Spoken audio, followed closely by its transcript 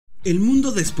El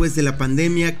mundo después de la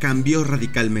pandemia cambió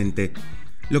radicalmente.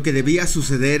 Lo que debía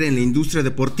suceder en la industria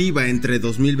deportiva entre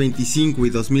 2025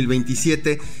 y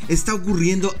 2027 está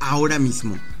ocurriendo ahora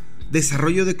mismo.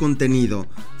 Desarrollo de contenido,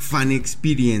 fan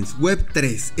experience, web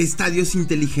 3, estadios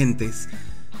inteligentes.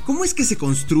 ¿Cómo es que se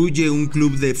construye un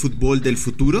club de fútbol del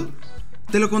futuro?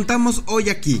 Te lo contamos hoy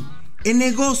aquí, en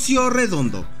Negocio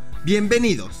Redondo.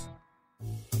 Bienvenidos.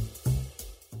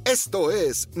 Esto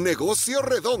es Negocio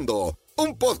Redondo,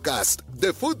 un podcast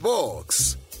de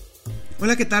Footbox.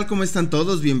 Hola, ¿qué tal? ¿Cómo están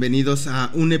todos? Bienvenidos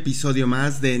a un episodio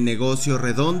más de Negocio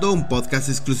Redondo, un podcast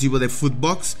exclusivo de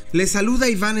Footbox. Les saluda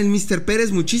Iván, el Mr.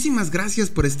 Pérez. Muchísimas gracias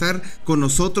por estar con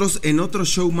nosotros en otro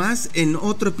show más, en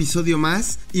otro episodio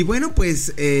más. Y bueno,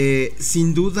 pues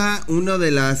sin duda una de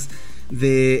las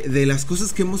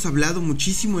cosas que hemos hablado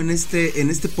muchísimo en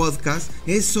este podcast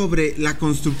es sobre la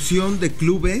construcción de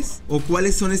clubes, o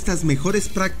cuáles son estas mejores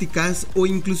prácticas, o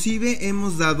inclusive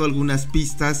hemos dado algunas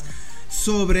pistas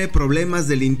sobre problemas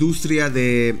de la industria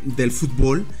del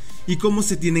fútbol y cómo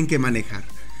se tienen que manejar.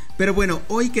 Pero bueno,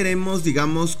 hoy queremos,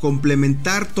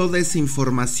 complementar toda esa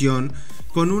información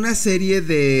con una serie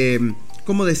de,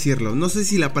 ¿cómo decirlo? No sé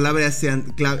si la palabra sea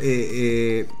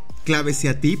clave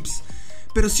sea tips,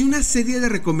 pero sí una serie de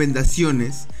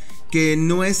recomendaciones que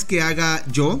no es que haga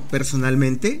yo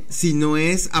personalmente, sino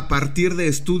es a partir de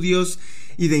estudios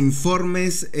y de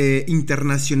informes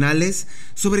internacionales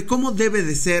sobre cómo debe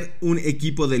de ser un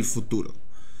equipo del futuro.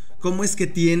 Cómo es que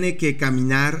tiene que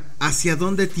caminar, hacia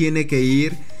dónde tiene que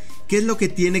ir, qué es lo que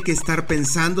tiene que estar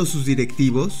pensando sus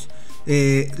directivos,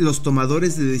 los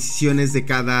tomadores de decisiones de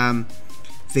cada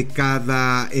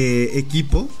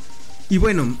equipo. Y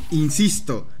bueno,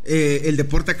 insisto, el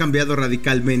deporte ha cambiado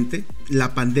radicalmente,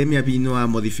 la pandemia vino a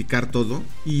modificar todo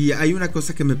y hay una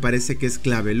cosa que me parece que es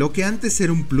clave. Lo que antes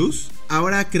era un plus,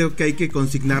 ahora creo que hay que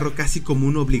consignarlo casi como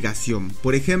una obligación.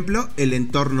 Por ejemplo, el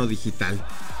entorno digital.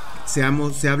 Se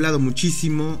ha hablado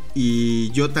muchísimo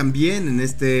y yo también en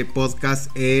este podcast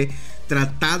he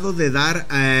tratado de dar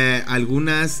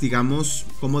algunas,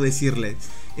 ¿cómo decirles?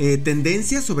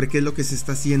 Tendencias sobre qué es lo que se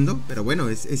está haciendo, pero bueno,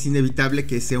 es inevitable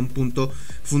que sea un punto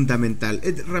fundamental.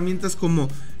 Herramientas como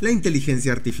la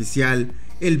inteligencia artificial,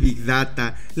 el Big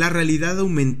Data, la realidad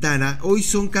aumentada, hoy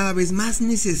son cada vez más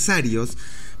necesarios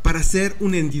para ser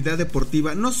una entidad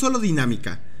deportiva no solo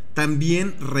dinámica,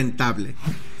 también rentable.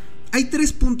 Hay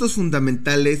 3 puntos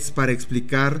fundamentales para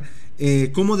explicar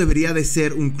cómo debería de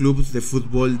ser un club de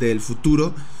fútbol del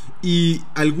futuro, y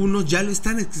algunos ya lo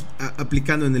están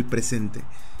aplicando en el presente.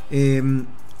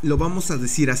 Lo vamos a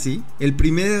decir así. El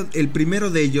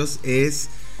primero de ellos es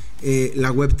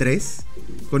la web 3.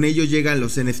 Con ello llegan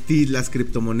los NFTs, las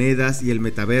criptomonedas y el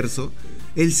metaverso.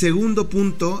 El segundo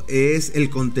punto es el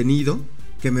contenido,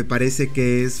 que me parece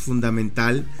que es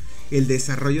fundamental. El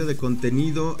desarrollo de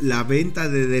contenido, la venta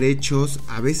de derechos,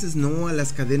 a veces no a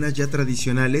las cadenas ya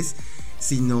tradicionales,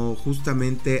 sino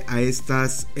justamente a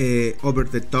estas over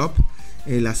the top,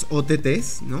 las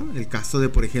OTTs, ¿no? El caso de,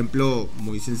 por ejemplo,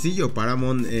 muy sencillo,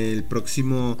 Paramount, la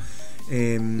próxima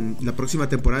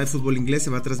temporada de fútbol inglés se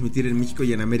va a transmitir en México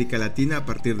y en América Latina, a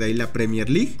partir de ahí la Premier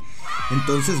League.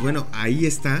 Entonces, bueno, ahí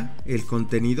está el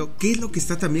contenido. ¿Qué es lo que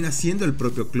está también haciendo el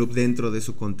propio club dentro de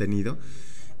su contenido?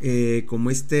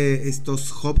 Como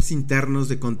estos hubs internos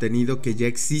de contenido que ya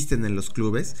existen en los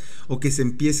clubes o que se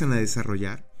empiezan a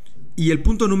desarrollar. Y el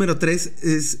punto número 3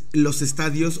 es los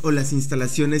estadios o las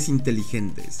instalaciones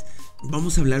inteligentes.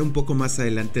 Vamos a hablar un poco más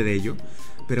adelante de ello,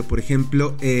 pero por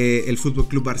ejemplo, el Fútbol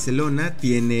Club Barcelona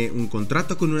tiene un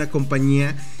contrato con una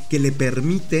compañía que le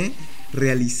permite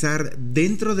realizar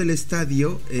dentro del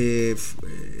estadio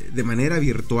de manera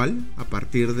virtual, a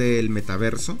partir del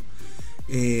metaverso.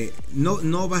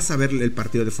 No vas a ver el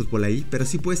partido de fútbol ahí, pero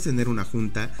sí puedes tener una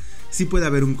junta, sí puede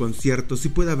haber un concierto, sí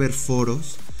puede haber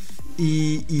foros,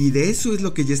 y de eso es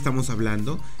lo que ya estamos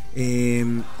hablando.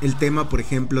 El tema, por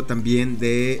ejemplo, también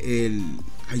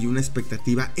hay una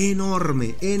expectativa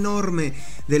enorme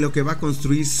de lo que va a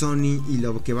construir Sony y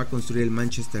lo que va a construir el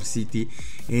Manchester City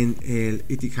en el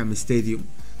Etihad Stadium,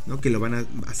 ¿no? Que lo van a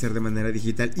hacer de manera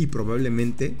digital y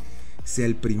probablemente sea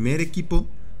el primer equipo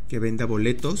que venda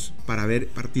boletos para ver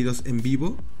partidos en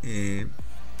vivo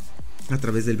a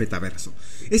través del metaverso.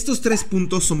 Estos 3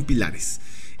 puntos son pilares: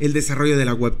 el desarrollo de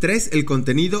la web 3, el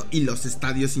contenido y los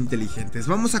estadios inteligentes.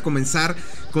 Vamos a comenzar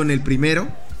con el primero,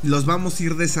 los vamos a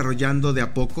ir desarrollando de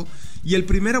a poco, y el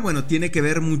primero, bueno, tiene que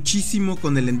ver muchísimo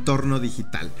con el entorno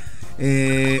digital.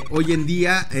 Hoy en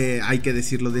día, hay que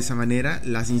decirlo de esa manera,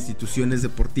 las instituciones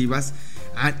deportivas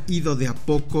han ido de a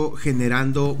poco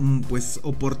generando pues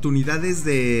oportunidades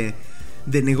de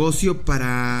negocio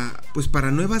para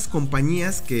nuevas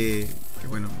compañías que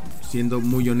bueno, siendo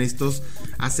muy honestos,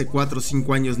 hace 4 o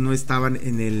 5 años no estaban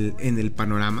en el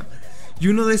panorama. Y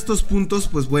uno de estos puntos,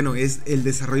 pues bueno, es el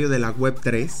desarrollo de la Web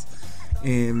 3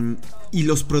 y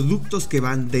los productos que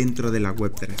van dentro de la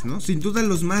Web 3, ¿no? Sin duda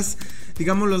los más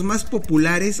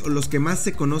populares o los que más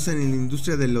se conocen en la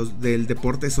industria del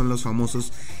deporte son los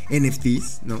famosos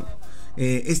NFTs, ¿no?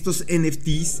 Estos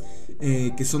NFTs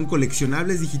que son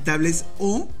coleccionables digitales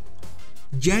o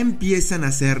ya empiezan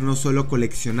a ser no solo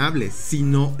coleccionables,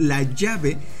 sino la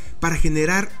llave para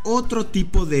generar otro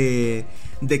tipo de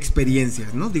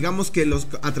experiencias, ¿no? Digamos que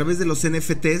a través de los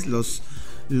NFTs,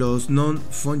 los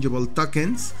non-fungible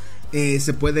tokens,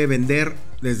 se puede vender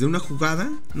desde una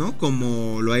jugada, ¿no?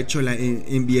 Como lo ha hecho la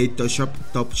NBA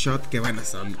Top Shot, que bueno,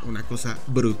 son una cosa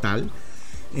brutal.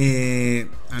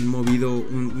 Han movido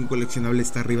un coleccionable,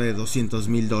 está arriba de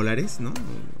 $200,000, ¿no?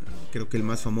 Creo que el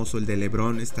más famoso, el de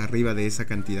LeBron, está arriba de esa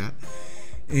cantidad.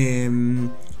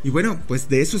 Y bueno, pues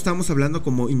de eso estamos hablando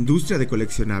como industria de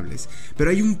coleccionables. Pero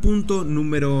hay un punto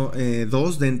número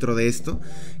 2 dentro de esto,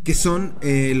 que son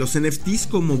los NFTs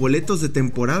como boletos de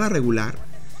temporada regular.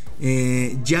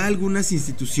 Ya algunas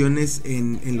instituciones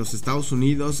en los Estados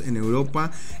Unidos, en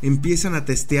Europa, empiezan a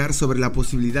testear sobre la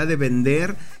posibilidad de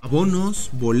vender abonos,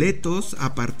 boletos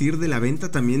a partir de la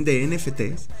venta también de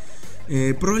NFTs.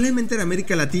 Probablemente en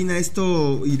América Latina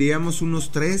esto iríamos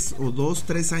unos 3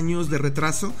 años de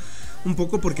retraso, un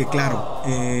poco porque claro,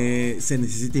 se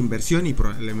necesita inversión y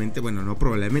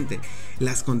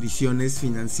las condiciones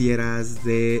financieras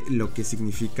de lo que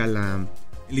significa la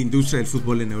industria del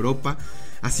fútbol en Europa,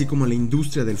 así como la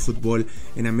industria del fútbol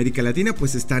en América Latina,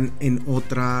 pues están en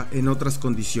otras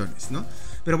condiciones, ¿no?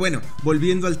 Pero bueno,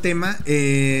 volviendo al tema,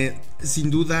 sin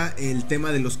duda el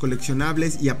tema de los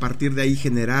coleccionables y a partir de ahí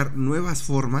generar nuevas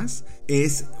formas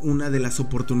es una de las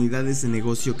oportunidades de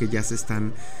negocio que ya se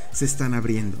están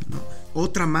abriendo, ¿no?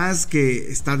 Otra más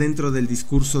que está dentro del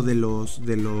discurso de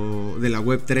la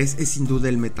Web 3 es sin duda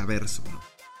el metaverso, ¿no?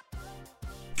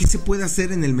 ¿Qué se puede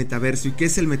hacer en el metaverso? ¿Y qué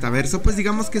es el metaverso? Pues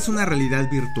digamos que es una realidad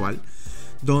virtual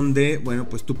donde, bueno,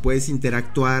 pues tú puedes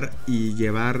interactuar y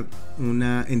llevar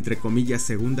una, entre comillas,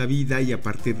 segunda vida y a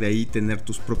partir de ahí tener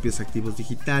tus propios activos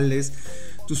digitales,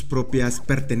 tus propias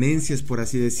pertenencias, por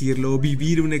así decirlo,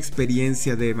 vivir una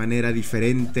experiencia de manera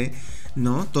diferente,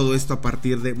 ¿no? Todo esto a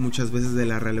partir de muchas veces de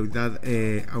la realidad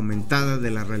aumentada, de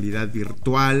la realidad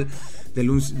virtual, del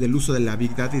uso de la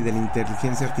Big Data y de la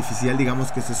inteligencia artificial.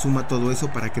 Digamos que se suma todo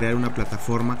eso para crear una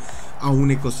plataforma a un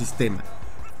ecosistema.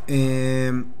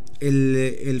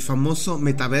 El famoso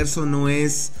metaverso no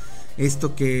es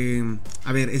esto que,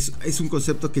 a ver, es un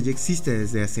concepto que ya existe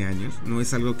desde hace años, no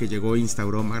es algo que llegó e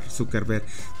instauró Mark Zuckerberg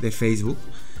de Facebook.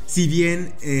 Si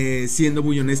bien, siendo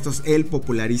muy honestos, él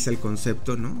populariza el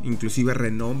concepto, ¿no? Inclusive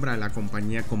renombra a la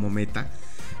compañía como Meta.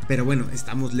 Pero bueno,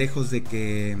 estamos lejos de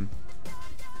que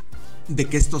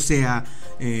esto sea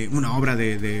una obra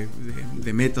de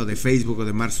Meta, de Facebook o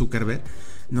de Mark Zuckerberg,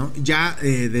 ¿no? Ya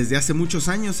desde hace muchos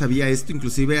años había esto,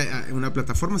 inclusive una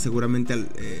plataforma, seguramente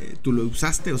tú lo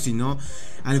usaste, o si no,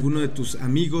 alguno de tus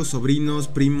amigos, sobrinos,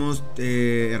 primos,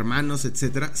 hermanos,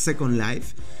 etcétera. Second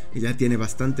Life, ya tiene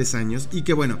bastantes años, y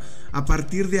que bueno, a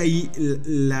partir de ahí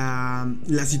la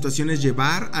situación es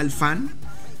llevar al fan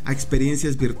a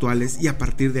experiencias virtuales y a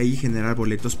partir de ahí generar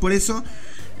boletos. Por eso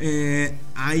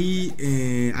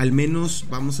hay al menos,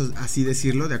 vamos a así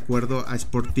decirlo, de acuerdo a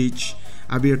Sportich,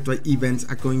 a Virtual Events,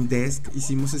 a CoinDesk,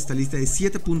 hicimos esta lista de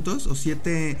 7 puntos o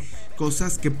 7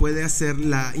 cosas que puede hacer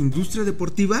la industria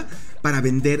deportiva para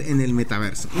vender en el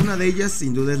metaverso. Una de ellas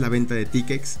sin duda es la venta de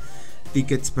tickets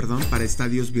para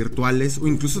estadios virtuales, o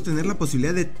incluso tener la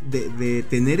posibilidad de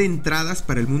tener entradas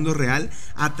para el mundo real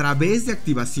a través de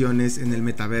activaciones en el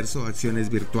metaverso, acciones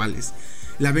virtuales.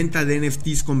 La venta de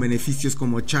NFTs con beneficios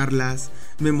como charlas,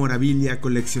 memorabilia,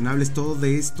 coleccionables, todo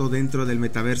de esto dentro del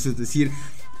metaverso. Es decir,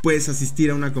 puedes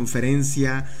asistir a una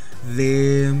conferencia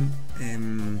de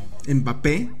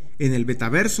Mbappé en el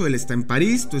metaverso. Él está en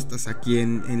París, tú estás aquí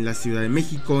en la Ciudad de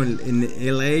México, en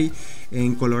LA,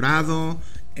 en Colorado,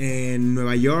 en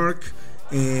Nueva York,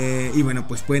 y bueno,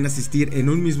 pues pueden asistir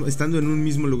estando en un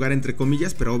mismo lugar, entre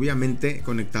comillas, pero obviamente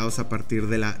conectados a partir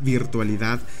de la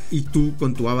virtualidad, y tú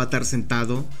con tu avatar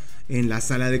sentado en la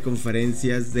sala de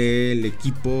conferencias del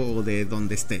equipo o de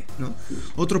donde esté, ¿no?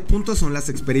 Otro punto son las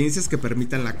experiencias que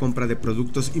permitan la compra de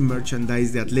productos y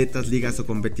merchandise de atletas, ligas o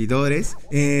competidores.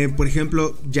 Por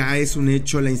ejemplo, ya es un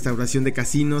hecho la instauración de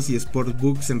casinos y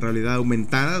sportsbooks en realidad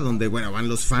aumentada, donde bueno, van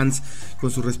los fans con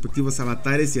sus respectivos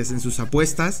avatares y hacen sus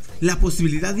apuestas. La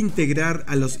posibilidad de integrar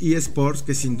a los eSports,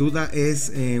 que sin duda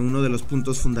es uno de los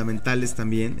puntos fundamentales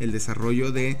también, el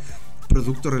desarrollo de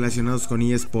productos relacionados con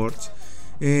eSports.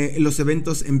 Los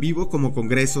eventos en vivo como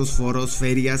congresos, foros,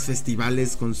 ferias,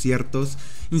 festivales, conciertos,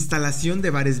 instalación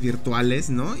de bares virtuales,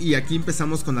 ¿no? Y aquí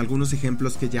empezamos con algunos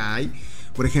ejemplos que ya hay.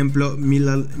 Por ejemplo,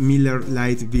 Miller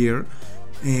Lite Beer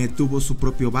tuvo su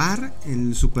propio bar en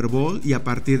el Super Bowl y a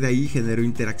partir de ahí generó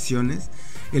interacciones.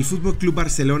 El Fútbol Club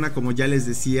Barcelona, como ya les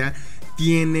decía,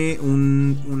 tiene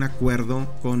un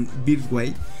acuerdo con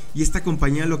Birdway y esta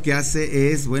compañía lo que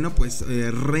hace es, bueno, pues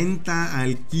renta,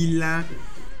 alquila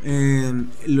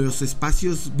los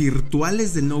espacios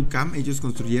virtuales del Nou Camp. Ellos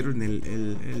construyeron el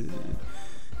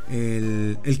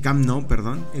Camp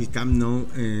Nou,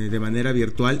 de manera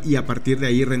virtual y a partir de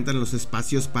ahí rentan los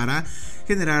espacios para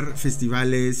generar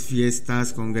festivales,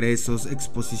 fiestas, congresos,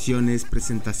 exposiciones,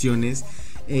 presentaciones.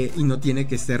 Y no tiene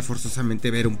que ser forzosamente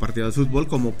ver un partido de fútbol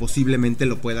como posiblemente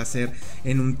lo pueda hacer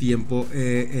en un tiempo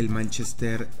el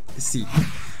Manchester City.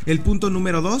 El punto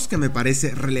número 2 que me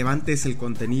parece relevante es el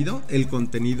contenido. El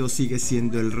contenido sigue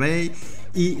siendo el rey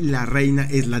y la reina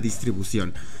es la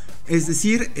distribución. Es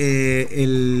decir,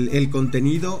 el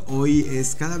contenido hoy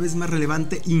es cada vez más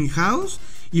relevante in-house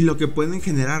y lo que pueden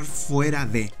generar fuera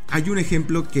de. Hay un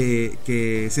ejemplo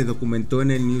que se documentó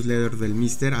en el newsletter del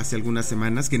Mister hace algunas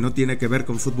semanas que no tiene que ver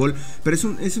con fútbol, pero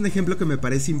es un ejemplo que me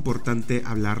parece importante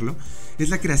hablarlo. Es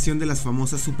la creación de las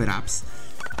famosas super apps.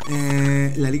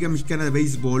 La Liga Mexicana de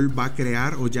Béisbol va a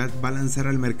crear o ya va a lanzar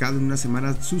al mercado en una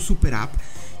semana su super app.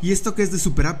 ¿Y esto qué es de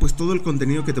super app? Pues todo el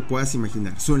contenido que te puedas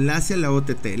imaginar. Su enlace a la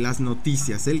OTT, las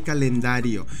noticias, el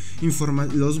calendario,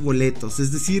 los boletos,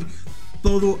 es decir,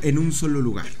 todo en un solo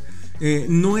lugar.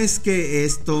 No es que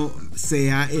esto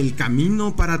sea el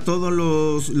camino para todos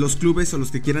los clubes o los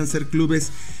que quieran ser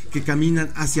clubes que caminan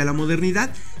hacia la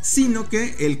modernidad, sino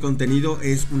que el contenido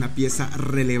es una pieza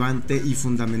relevante y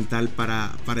fundamental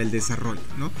para el desarrollo,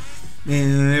 ¿no?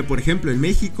 Por ejemplo, en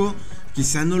México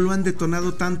quizá no lo han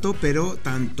detonado tanto, pero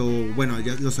bueno,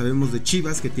 ya lo sabemos de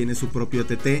Chivas, que tiene su propio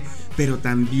OTT, pero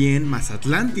también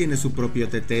Mazatlán tiene su propio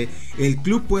OTT, el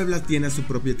Club Puebla tiene su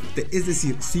propio OTT, es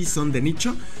decir, sí son de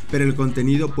nicho, pero el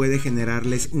contenido puede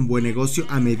generarles un buen negocio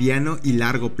a mediano y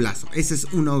largo plazo. Esa es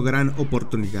una gran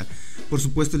oportunidad. Por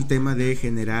supuesto, el tema de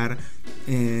generar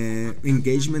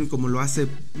engagement, como lo hace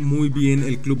muy bien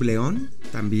el Club León,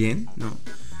 también, ¿no?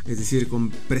 Es decir,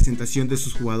 con presentación de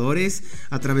sus jugadores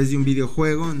a través de un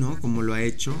videojuego, ¿no? Como lo ha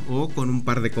hecho, o con un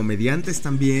par de comediantes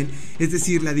también. Es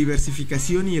decir, la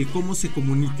diversificación y el cómo se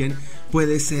comuniquen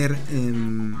puede ser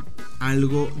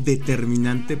algo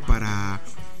determinante para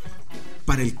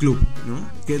el club, ¿no?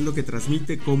 ¿Qué es lo que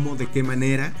transmite? ¿Cómo? ¿De qué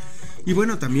manera? Y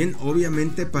bueno, también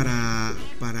obviamente para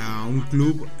un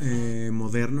club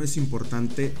moderno es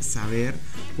importante saber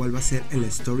cuál va a ser el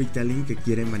storytelling que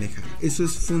quieren manejar. Eso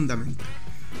es fundamental.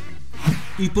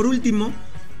 Y por último,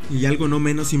 y algo no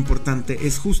menos importante,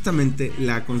 es justamente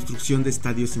la construcción de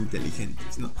estadios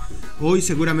inteligentes, ¿no? Hoy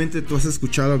seguramente tú has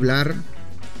escuchado hablar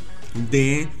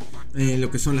de lo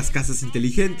que son las casas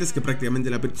inteligentes, que prácticamente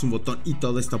le aprietas un botón y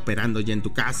todo está operando ya en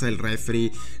tu casa, el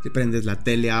refri, le prendes la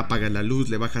tele, apagas la luz,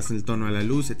 le bajas el tono a la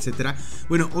luz, etcétera.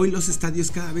 Bueno, hoy los estadios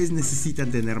cada vez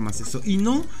necesitan tener más eso, y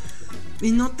no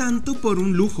tanto por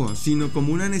un lujo, sino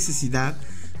como una necesidad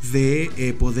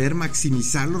de poder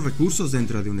maximizar los recursos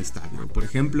dentro de un estadio. Por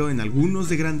ejemplo, en algunos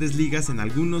de grandes ligas, en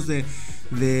algunos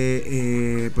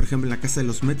por ejemplo, en la casa de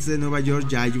los Mets de Nueva York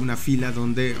ya hay una fila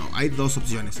donde hay dos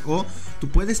opciones. O tú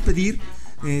puedes pedir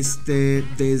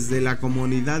desde la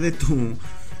comodidad de tu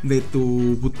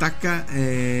butaca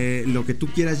lo que tú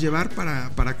quieras llevar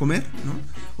para comer, ¿no?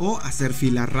 O hacer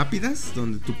filas rápidas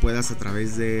donde tú puedas, a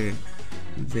través de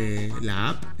la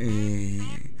app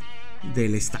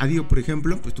del estadio, por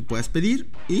ejemplo, pues tú puedas pedir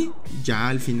y ya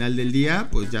al final del día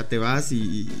pues ya te vas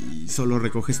y solo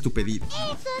recoges tu pedido.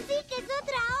 Eso sí que es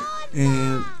otra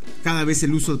onda. Cada vez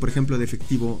el uso, por ejemplo, de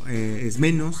efectivo es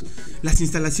menos. Las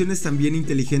instalaciones también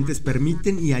inteligentes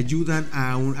permiten y ayudan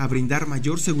a brindar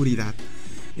mayor seguridad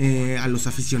a los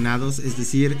aficionados, es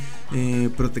decir,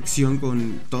 protección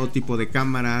con todo tipo de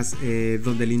cámaras,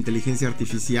 donde la inteligencia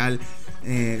artificial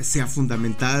sea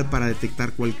fundamental para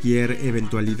detectar cualquier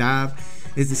eventualidad.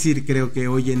 Es decir, creo que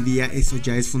hoy en día eso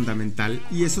ya es fundamental,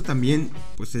 y eso también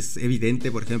pues es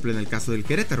evidente, por ejemplo, en el caso del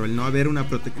Querétaro, el no haber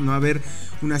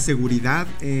una seguridad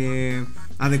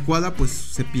adecuada, pues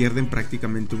se pierden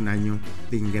prácticamente un año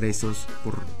de ingresos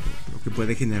por lo que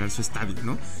puede generar su estadio,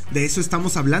 ¿no? De eso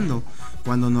estamos hablando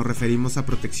cuando nos referimos a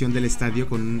protección del estadio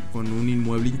con un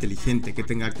inmueble inteligente, que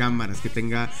tenga cámaras, que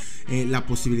tenga la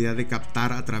posibilidad de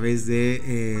captar a través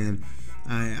de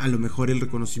a lo mejor el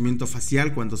reconocimiento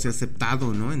facial cuando sea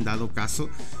aceptado, ¿no? En dado caso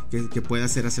que pueda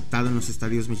ser aceptado en los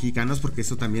estadios mexicanos, porque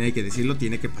eso también hay que decirlo,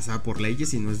 tiene que pasar por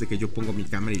leyes y no es de que yo pongo mi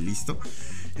cámara y listo.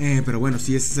 Pero bueno,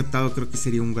 si es aceptado creo que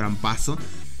sería un gran paso.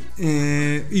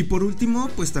 Y por último,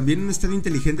 pues también un estadio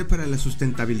inteligente para la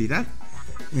sustentabilidad.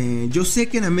 Yo sé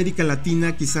que en América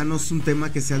Latina quizá no es un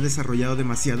tema que se ha desarrollado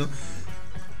demasiado,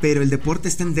 pero el deporte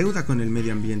está en deuda con el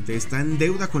medio ambiente, está en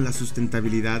deuda con la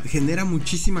sustentabilidad, genera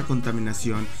muchísima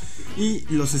contaminación y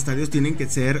los estadios tienen que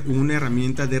ser una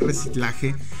herramienta de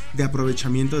reciclaje, de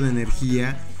aprovechamiento de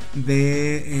energía,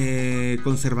 de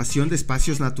conservación de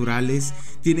espacios naturales.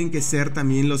 Tienen que ser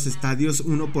también los estadios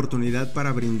una oportunidad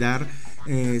para brindar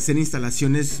ser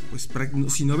instalaciones, pues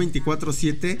si no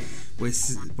 24/7,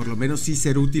 pues por lo menos sí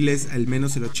ser útiles al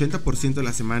menos el 80% de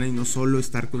la semana y no solo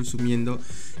estar consumiendo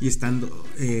y estando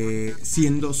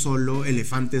siendo solo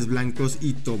elefantes blancos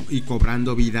y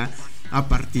cobrando vida a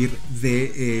partir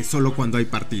de solo cuando hay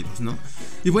partidos, ¿no?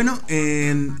 Y bueno,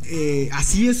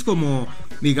 así es como,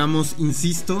 digamos,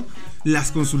 insisto,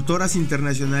 las consultoras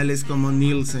internacionales como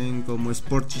Nielsen, como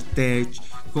Sportitech,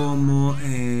 como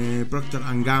Procter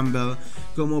 & Gamble,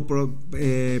 como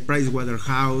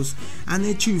Pricewaterhouse han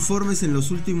hecho informes en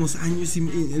los últimos años,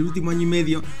 el último año y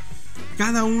medio,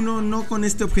 cada uno no con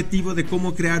este objetivo de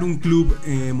cómo crear un club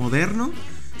moderno,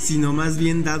 sino más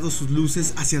bien dado sus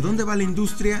luces hacia dónde va la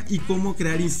industria y cómo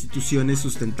crear instituciones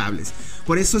sustentables.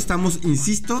 Por eso estamos,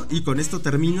 insisto, y con esto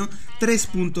termino, 3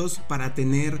 puntos para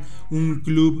tener un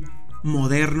club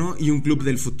moderno y un club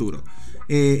del futuro.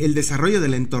 El desarrollo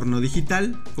del entorno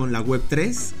digital con la web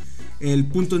 3. El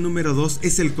punto número 2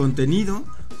 es el contenido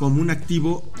como un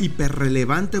activo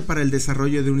hiperrelevante para el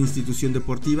desarrollo de una institución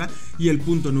deportiva. Y el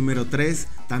punto número 3,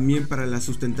 también para la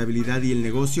sustentabilidad y el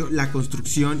negocio, la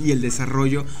construcción y el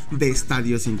desarrollo de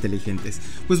estadios inteligentes.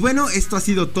 Pues bueno, esto ha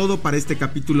sido todo para este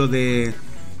capítulo de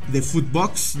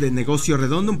Footbox, de Negocio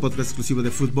Redondo, un podcast exclusivo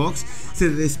de Footbox. Se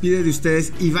despide de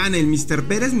ustedes Iván el Mr.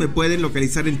 Pérez. Me pueden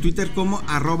localizar en Twitter como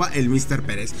 @el Mr.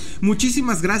 Pérez.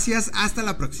 Muchísimas gracias, hasta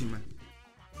la próxima.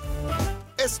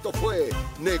 Esto fue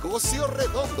Negocio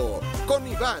Redondo con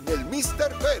Iván el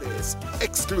Mr. Pérez,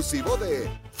 exclusivo de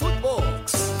Footbox.